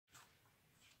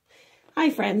Hi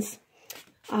friends.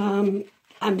 I'm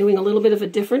doing a little bit of a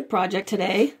different project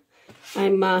today.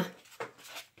 I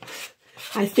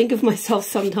think of myself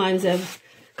sometimes as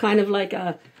kind of like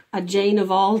a Jane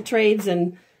of all trades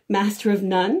and master of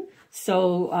none.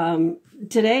 So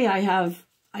today I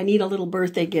need a little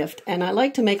birthday gift, and I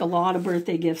like to make a lot of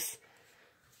birthday gifts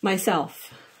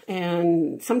myself.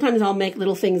 And sometimes I'll make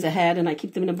little things ahead and I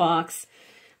keep them in a box.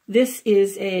 This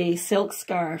is a silk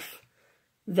scarf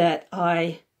that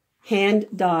I hand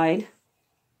dyed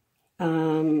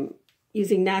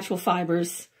using natural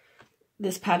fibers.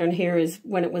 This pattern here is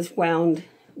when it was wound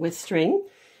with string,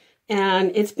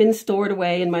 and it's been stored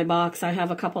away in my box. I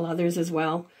have a couple others as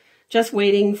well, just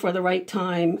waiting for the right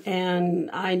time.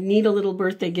 And I need a little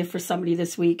birthday gift for somebody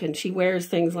this week, and she wears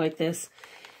things like this.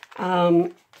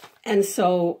 And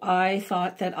so I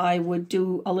thought that I would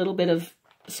do a little bit of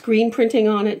screen printing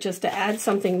on it just to add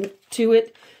something to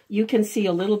it. You can see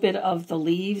a little bit of the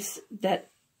leaves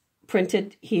that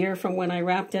printed here from when I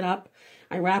wrapped it up.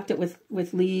 I wrapped it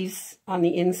with leaves on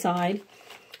the inside.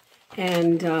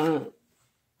 And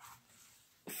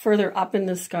further up in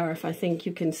the scarf, I think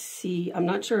you can see, I'm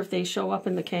not sure if they show up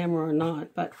in the camera or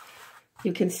not, but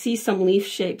you can see some leaf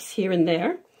shapes here and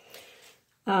there.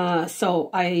 So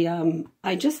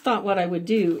I just thought what I would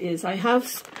do is I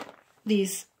have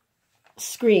these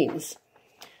screens,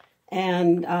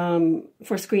 and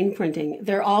for screen printing,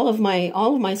 they're all of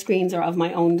my screens are of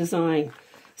my own design.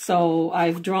 So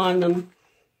I've drawn them,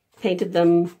 painted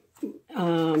them,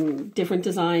 different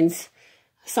designs.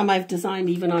 Some I've designed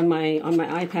even on my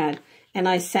iPad, and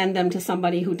I send them to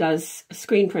somebody who does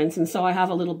screen prints. And so I have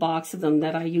a little box of them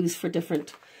that I use for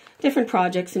different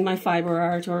projects in my fiber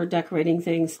art or decorating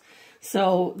things.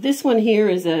 So this one here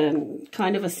is a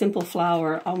kind of a simple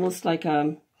flower, almost like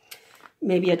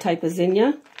maybe a type of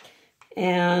zinnia.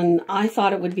 And I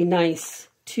thought it would be nice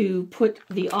to put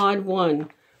the odd one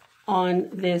on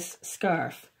this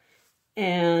scarf.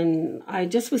 And I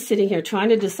just was sitting here trying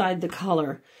to decide the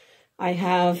color. I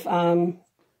have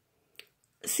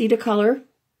cedar color,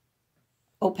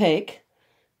 opaque.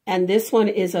 And this one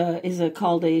is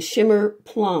called a shimmer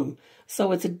plum.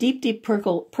 So it's a deep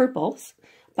purple,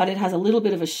 but it has a little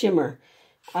bit of a shimmer.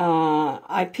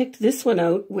 I picked this one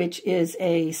out, which is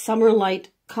a summer light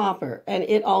copper, and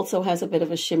it also has a bit of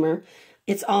a shimmer.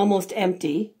 It's almost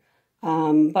empty,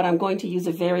 but I'm going to use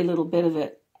a very little bit of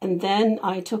it. And then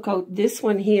I took out this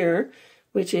one here,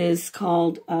 which is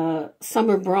called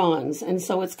summer bronze. And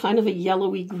so it's kind of a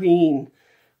yellowy green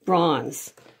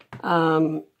bronze.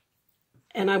 And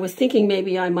I was thinking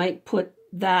maybe I might put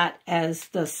that as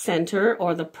the center,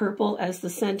 or the purple as the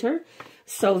center.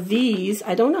 So these,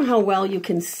 I don't know how well you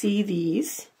can see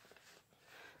these,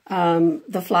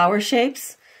 the flower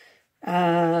shapes.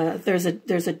 There's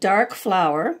a dark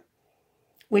flower,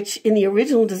 which in the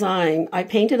original design, I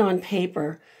painted on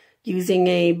paper using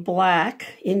a black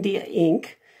India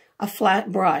ink, a flat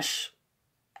brush,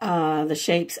 the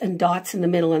shapes and dots in the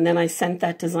middle. And then I sent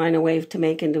that design away to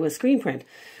make into a screen print.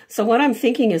 So what I'm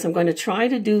thinking is I'm going to try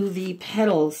to do the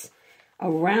petals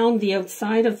around the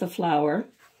outside of the flower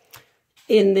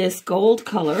in this gold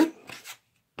color.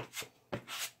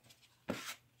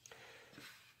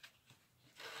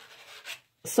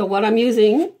 So what I'm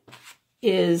using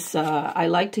is, I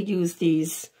like to use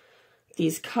these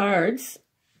cards.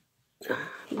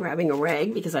 I'm grabbing a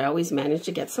rag because I always manage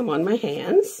to get some on my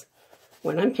hands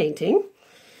when I'm painting,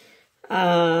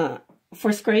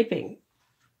 for scraping.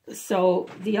 So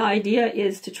the idea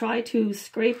is to try to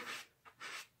scrape,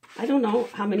 I don't know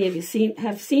how many of you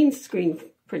have seen screen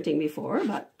printing before,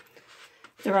 but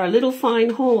there are little fine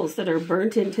holes that are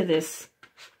burnt into this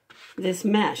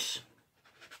mesh.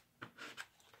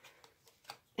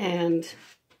 And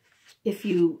if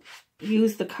you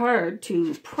use the card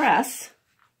to press,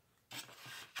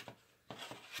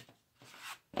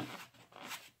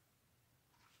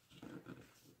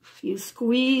 you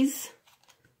squeeze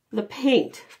the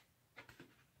paint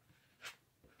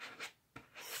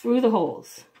through the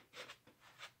holes.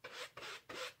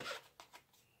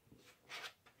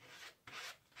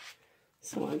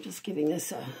 So I'm just giving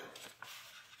this a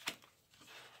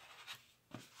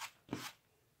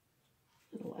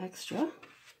little extra.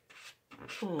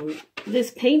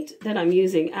 This paint that I'm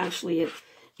using, actually,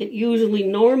 it usually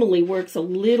normally works a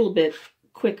little bit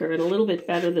quicker and a little bit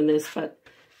better than this, but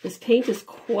this paint is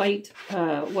quite,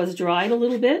 was dried a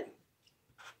little bit.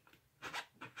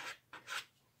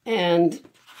 And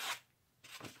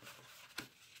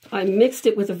I mixed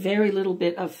it with a very little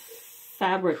bit of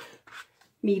fabric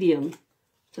medium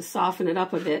to soften it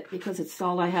up a bit, because it's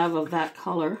all I have of that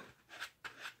color.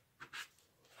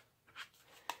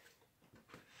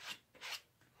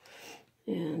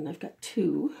 And I've got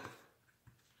 2.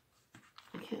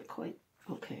 I can't quite,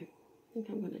 okay. I think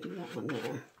I'm going to do that one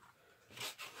there.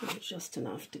 Just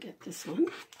enough to get this one.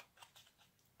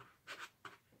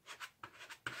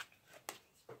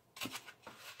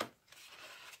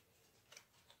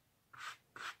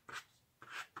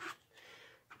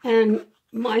 And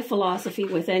my philosophy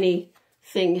with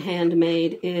anything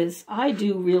handmade is I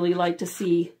do really like to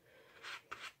see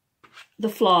the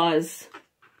flaws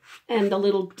and the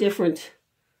little different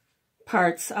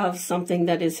parts of something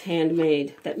that is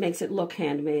handmade, that makes it look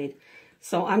handmade.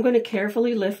 So I'm going to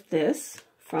carefully lift this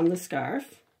from the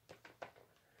scarf.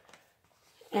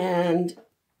 And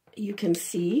you can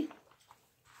see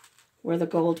where the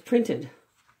gold printed.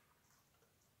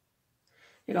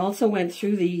 It also went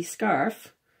through the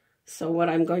scarf. So what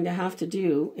I'm going to have to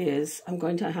do is I'm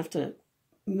going to have to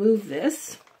move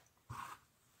this,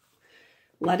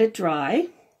 let it dry,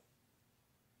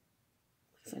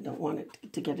 because I don't want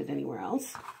it to get it anywhere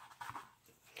else.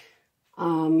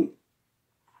 I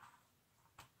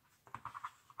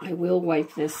will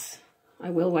wipe this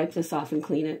off and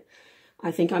clean it.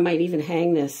 I think I might even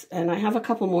hang this, and I have a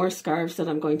couple more scarves that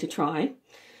I'm going to try.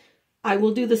 I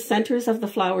will do the centers of the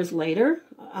flowers later,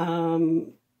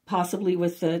 possibly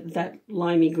with that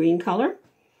limey green color.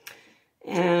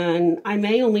 And I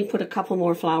may only put a couple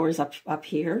more flowers up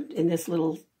here in this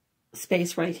little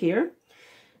space right here.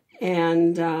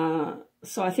 And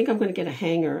so I think I'm going to get a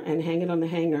hanger and hang it on the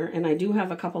hanger. And I do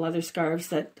have a couple other scarves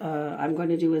that I'm going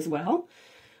to do as well.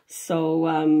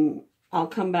 So I'll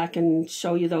come back and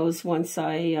show you those once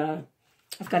I've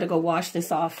got to go wash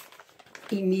this off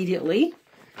immediately.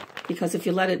 Because if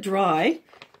you let it dry,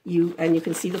 you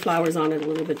can see the flowers on it a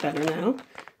little bit better now.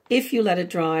 If you let it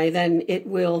dry, then it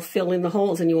will fill in the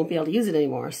holes and you won't be able to use it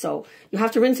anymore. So you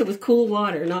have to rinse it with cool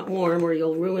water, not warm, or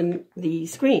you'll ruin the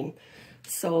screen.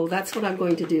 So that's what I'm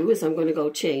going to do, is I'm going to go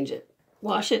change it.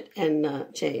 Wash it and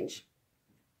change.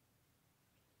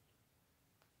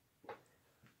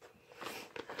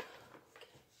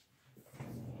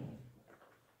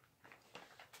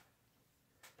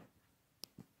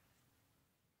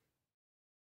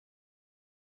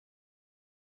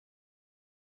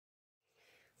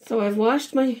 So I've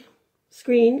washed my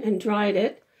screen and dried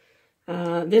it.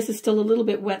 This is still a little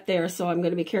bit wet there, so I'm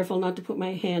going to be careful not to put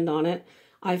my hand on it.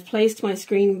 I've placed my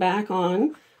screen back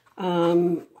on.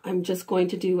 I'm just going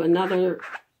to do another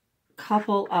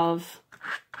couple of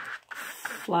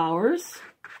flowers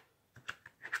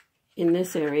in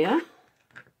this area.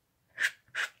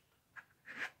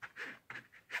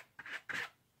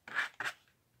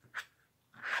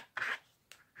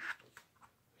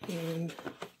 And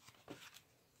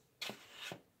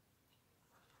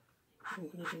I'm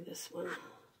going to do this one.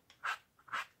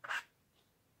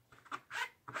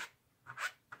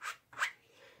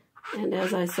 And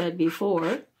as I said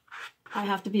before, I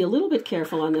have to be a little bit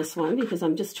careful on this one because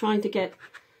I'm just trying to get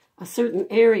a certain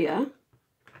area.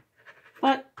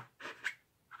 But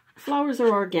flowers are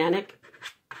organic,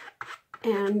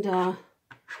 and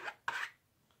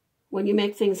when you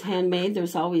make things handmade,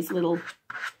 there's always little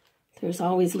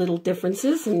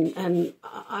differences, and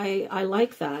I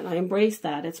like that. I embrace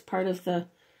that. It's part of the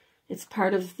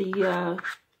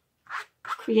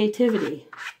creativity.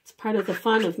 It's part of the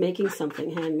fun of making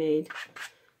something handmade.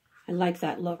 I like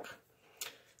that look.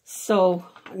 So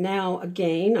now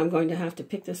again, I'm going to have to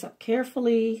pick this up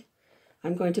carefully.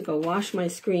 I'm going to go wash my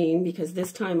screen because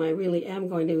this time I really am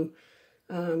going to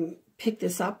pick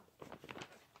this up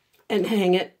and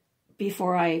hang it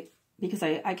before because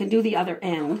I can do the other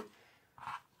end.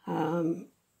 I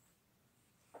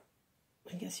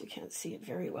guess you can't see it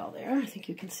very well there. I think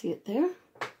you can see it there.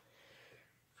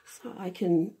 So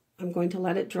I'm going to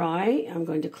let it dry. I'm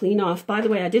going to clean off. By the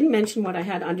way, I didn't mention what I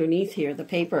had underneath here, the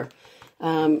paper.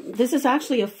 This is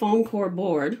actually a foam core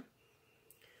board,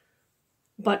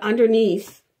 but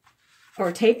underneath,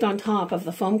 or taped on top of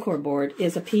the foam core board,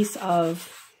 is a piece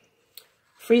of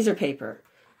freezer paper.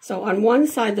 So on one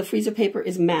side, the freezer paper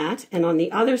is matte, and on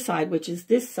the other side, which is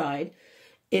this side,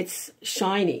 it's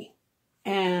shiny.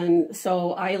 And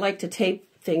so I like to tape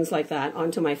things like that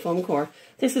onto my foam core.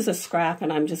 This is a scrap,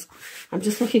 and I'm just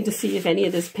looking to see if any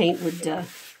of this paint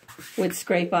would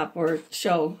scrape up or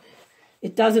show.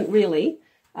 It doesn't really.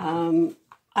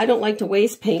 I don't like to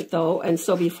waste paint though, and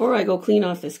so before I go clean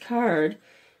off this card,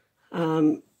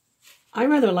 I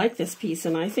rather like this piece,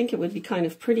 and I think it would be kind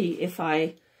of pretty if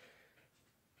I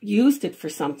used it for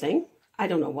something. I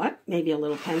don't know what, maybe a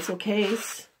little pencil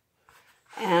case.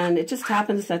 And it just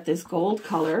happens that this gold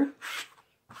color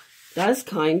does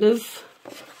kind of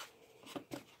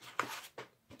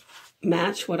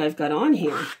match what I've got on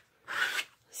here.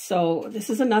 So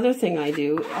this is another thing I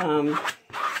do.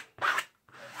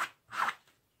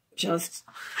 Just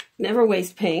never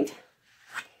waste paint.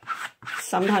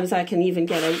 Sometimes I can even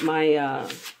get out my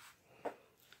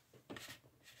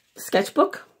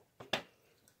sketchbook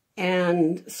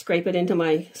and scrape it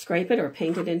or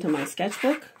paint it into my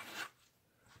sketchbook.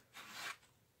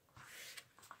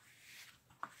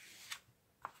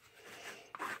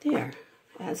 There,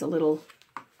 adds a little,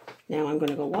 now I'm going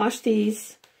to go wash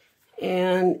these,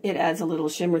 and it adds a little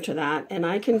shimmer to that, and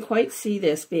I can quite see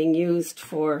this being used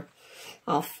for,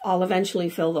 I'll eventually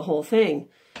fill the whole thing,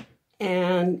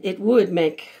 and it would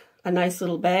make a nice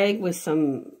little bag with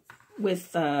some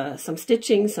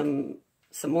stitching, some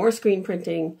more screen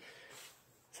printing,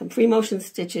 some free motion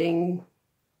stitching.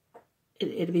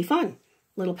 It'd be fun.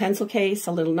 Little pencil case,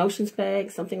 a little notions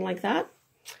bag, something like that.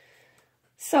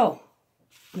 So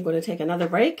I'm going to take another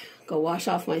break, go wash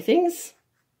off my things,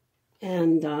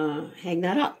 and hang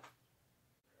that up.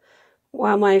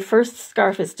 While my first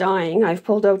scarf is drying, I've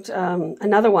pulled out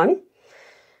another one.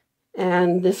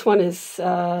 And this one is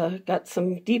got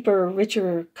some deeper,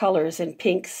 richer colors and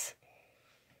pinks.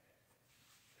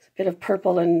 A bit of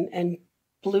purple and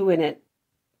blue in it.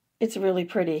 It's really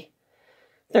pretty.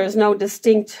 There's no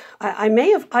distinct, I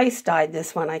may have ice dyed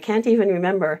this one, I can't even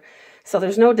remember. So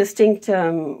there's no distinct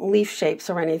leaf shapes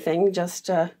or anything, just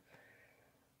the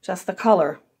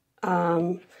color.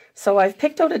 So I've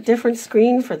picked out a different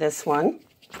screen for this one.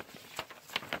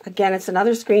 Again, it's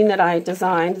another screen that I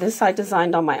designed. This I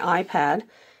designed on my iPad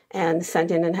and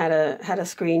sent in and had a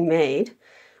screen made.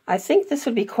 I think this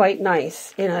would be quite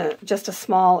nice in just a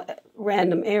small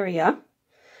random area.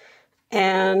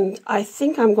 And I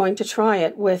think I'm going to try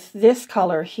it with this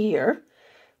color here,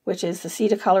 which is the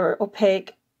Cedacolor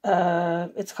Opaque.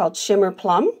 It's called Shimmer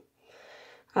Plum.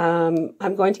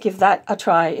 I'm going to give that a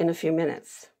try in a few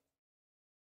minutes.